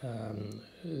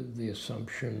 the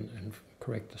assumption and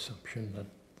correct assumption that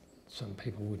some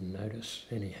people wouldn't notice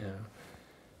anyhow,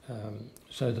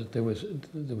 so that there was a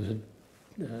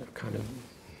kind of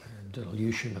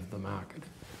dilution of the market.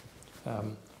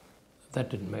 That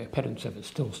didn't make Pett & Sevitt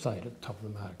still stayed at the top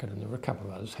of the market, and there were a couple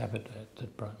of others, Habitat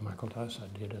that Michael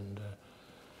Dysart did, and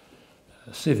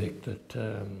Civic that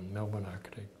Melbourne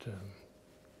architect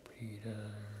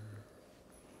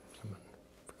someone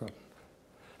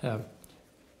forgotten.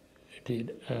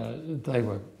 Did. They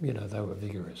were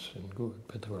vigorous and good,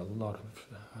 but there were a lot of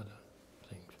other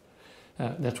things.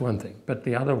 That's one thing. But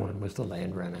the other one was the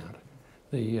land ran out.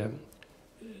 The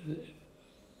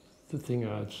thing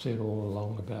I've said all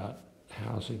along about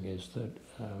housing is that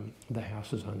the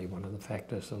house is only one of the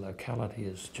factors. The locality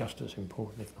is just as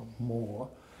important, if not more.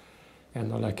 And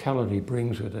the locality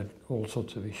brings with it all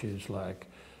sorts of issues like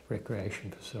recreation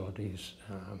facilities,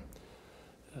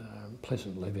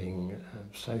 pleasant living,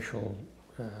 social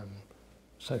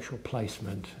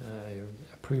placement,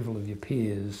 approval of your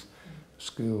peers,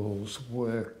 schools,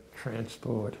 work,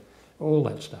 transport, all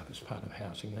that stuff is part of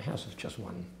housing. The house is just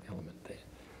one element there.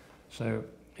 So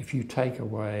if you take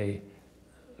away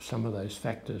some of those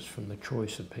factors from the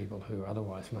choice of people who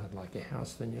otherwise might like your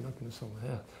house, then you're not going to sell the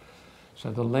house.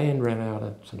 So the land ran out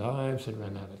at St Ives, it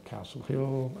ran out at Castle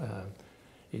Hill,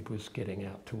 it was getting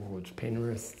out towards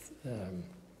Penrith.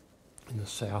 In the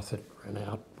south it ran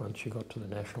out once you got to the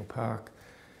national park.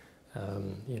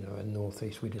 You know, in the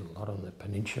northeast we did a lot on the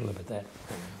peninsula, but that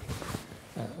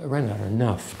ran out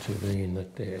enough to mean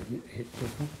that it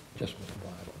just wasn't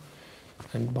viable.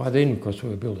 And by then, of course, we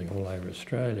were building all over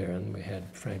Australia, and we had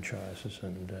franchises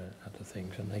and other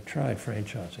things, and they tried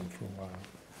franchising for a while.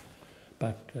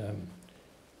 But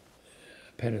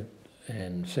Pettit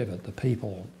and Sevitt, the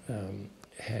people,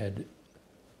 had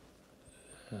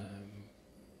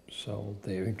sold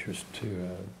their interest to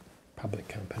a public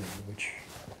company which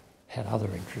had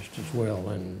other interests as well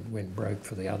and went broke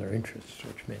for the other interests,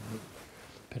 which meant that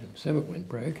Pettit and Sevitt went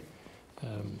broke. I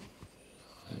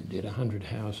did 100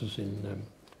 houses in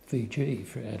Fiji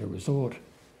at a resort,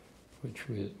 which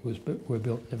were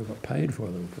built, never got paid for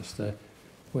them, because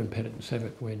when Pettit and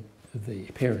Sevitt went, the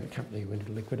parent company went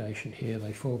into liquidation here,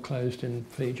 they foreclosed in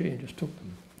Fiji and just took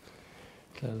them.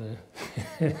 So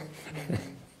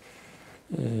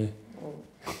all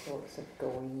sorts of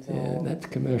goings on. That's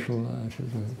commercial life,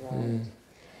 isn't it? Right. Yeah.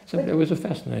 So it was a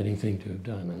fascinating thing to have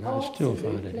done, and I still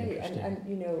find it interesting. And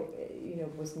you know,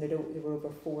 wasn't it? There were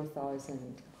over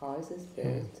 4,000 houses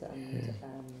built, and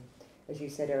as you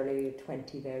said earlier,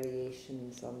 20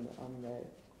 variations on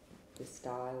the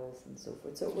styles and so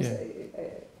forth. So it was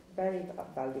a very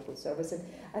valuable service.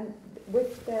 And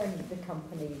with the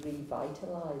company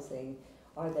revitalising,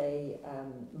 are they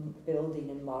building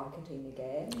and marketing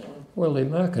again? Or? Well,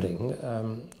 in marketing,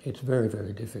 it's very,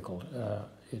 very difficult.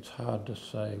 It's hard to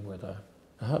say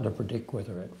hard to predict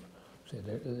whether it.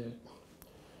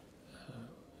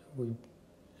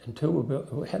 Until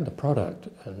we had the product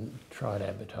and tried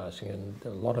advertising, and a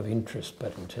lot of interest,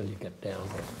 but until you get down,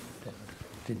 it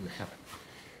didn't happen.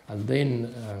 And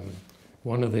then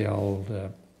one of the old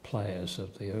players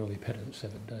of the early Pettit and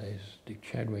Sevitt days, Dick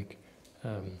Chadwick,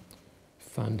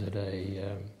 funded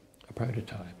a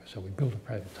prototype. So we built a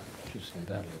prototype, which is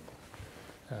invaluable,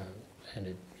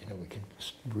 and we could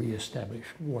re-establish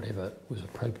whatever was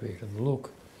appropriate of the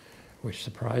look, which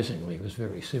surprisingly was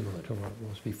very similar to what it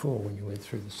was before. When you went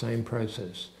through the same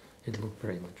process, it looked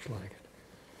very much like it.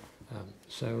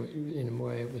 So in a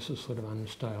way, it was a sort of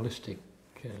unstylistic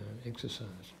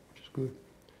exercise, which is good.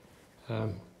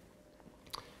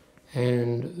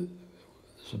 And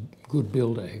there's a good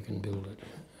builder who can build it,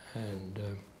 and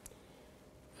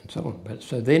so on. But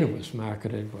so then it was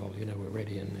marketed. Well, we're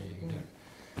ready, and you can do it.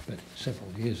 But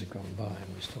several years have gone by,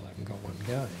 and we still haven't got one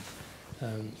going.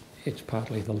 It's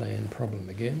partly the land problem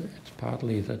again. It's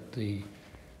partly that the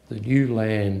new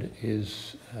land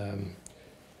is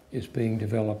being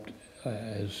developed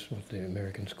as what the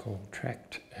Americans call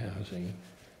tract housing.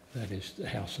 That is, the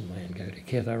house and land go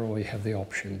together, or you have the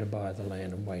option to buy the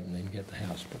land and wait and then get the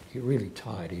house. But you're really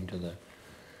tied into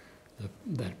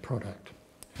that product.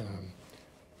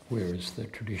 Whereas the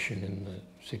tradition in the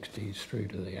 60s through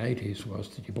to the 80s was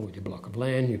that you bought your block of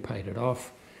land, you paid it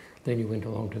off, then you went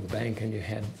along to the bank and you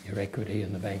had your equity,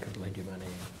 and the bank would lend you money.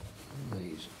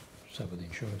 So with the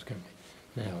insurance company.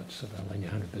 Now it's sort of lend you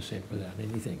 100% without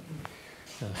anything.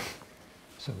 So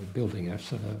we're building a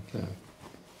sort of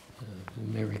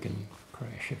American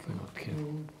crash if we're not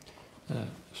careful.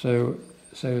 So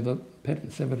the Pettit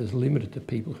and Sevitt is limited to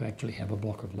people who actually have a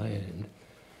block of land,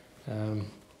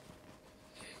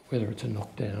 whether it's a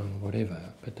knockdown,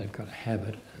 whatever, but they've got to have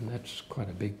it, and that's quite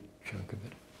a big chunk of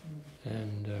it.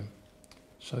 And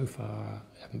so far,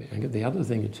 and the other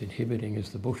thing it's inhibiting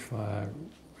is the bushfire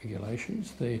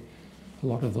regulations. A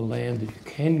lot of the land that you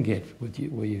can get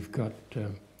where you've got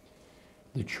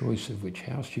the choice of which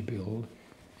house you build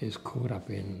is caught up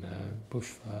in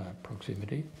bushfire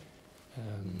proximity.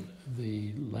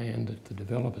 The land that the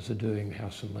developers are doing,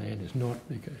 house and land, is not,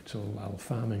 it's all old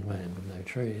farming land with no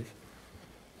trees,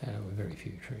 with very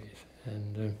few trees.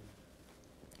 And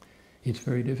it's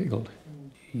very difficult.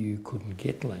 You couldn't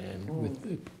get land with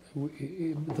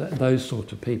those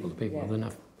sorts of people, the people with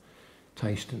enough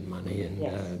taste and money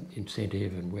and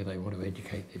incentive and where they want to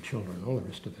educate their children and all the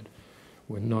rest of it,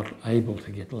 were not able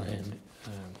to get land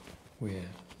where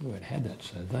it had that.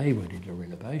 So they went into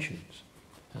renovations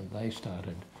and they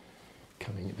started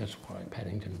coming. That's why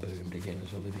Paddington boomed again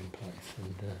as a living place,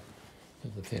 and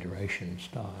the Federation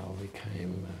style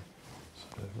became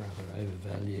sort of rather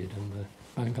overvalued, and the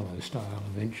bungalow style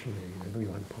eventually,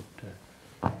 everyone put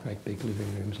great big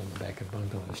living rooms on the back of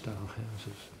bungalow style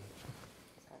houses.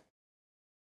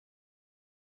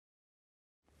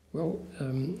 Well,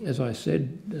 as I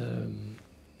said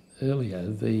earlier,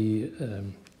 the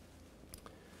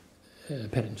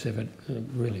Pettit and Sevitt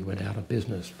really went out of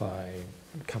business by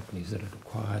companies that had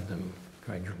acquired them,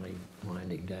 gradually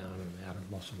winding down and out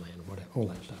of loss of land, whatever, all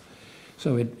that stuff.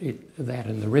 So that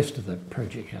and the rest of the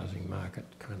project housing market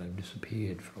kind of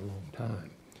disappeared for a long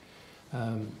time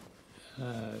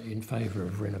in favour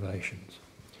of renovations.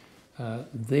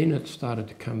 Then it started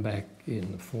to come back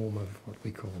in the form of what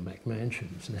we call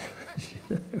McMansions now,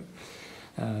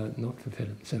 not for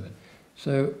Pedant 7.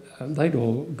 So they'd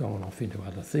all gone off into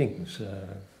other things.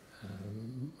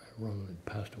 Ron had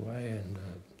passed away and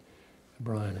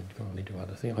Brian had gone into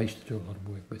other things. I used to do a lot of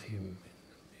work with him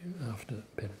after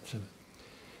Pedant 7.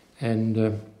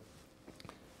 And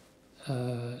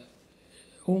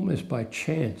almost by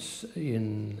chance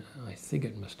I think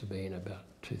it must have been about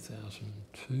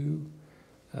 2002,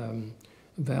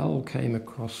 Val came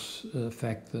across the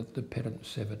fact that the Pedant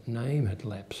 7 name had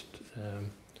lapsed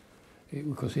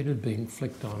because it had been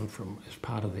flicked on as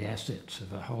part of the assets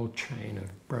of a whole chain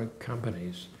of broke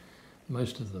companies,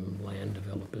 most of them land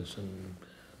developers and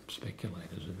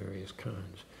speculators of various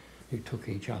kinds, who took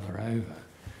each other over.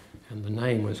 And the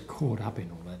name was caught up in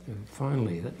all that, and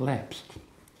finally that lapsed.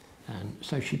 And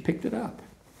so she picked it up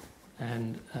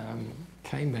and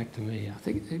came back to me, I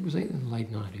think it was either in the late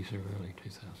 90s or early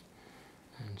 2000s,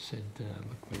 and said,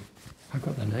 look, I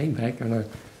got the name back, and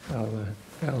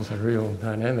Val's a real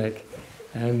dynamic,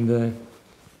 and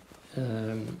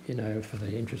you know, for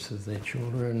the interests of their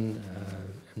children,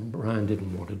 and Brian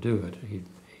didn't want to do it. He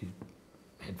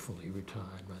had fully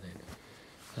retired by then.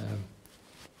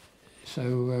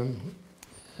 So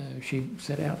she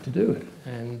set out to do it,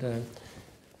 and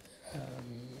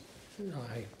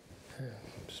I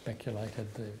speculated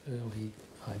the early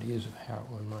ideas of how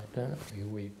one might do it.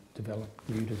 We developed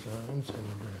new designs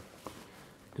and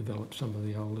developed some of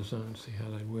the old designs, see how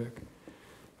they work.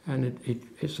 And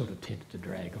it sort of tended to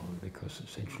drag on because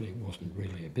essentially it wasn't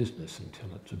really a business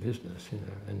until it's a business, you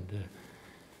know.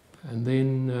 And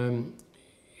then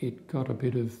it got a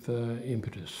bit of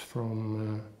impetus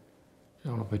from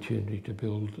an opportunity to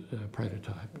build a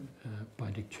prototype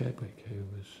by Dick Chadwick, who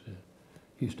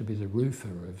used to be the roofer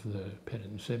of the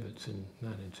Pedant Sevets in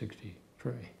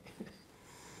 1963.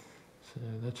 So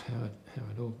that's how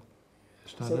it all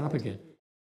started up again.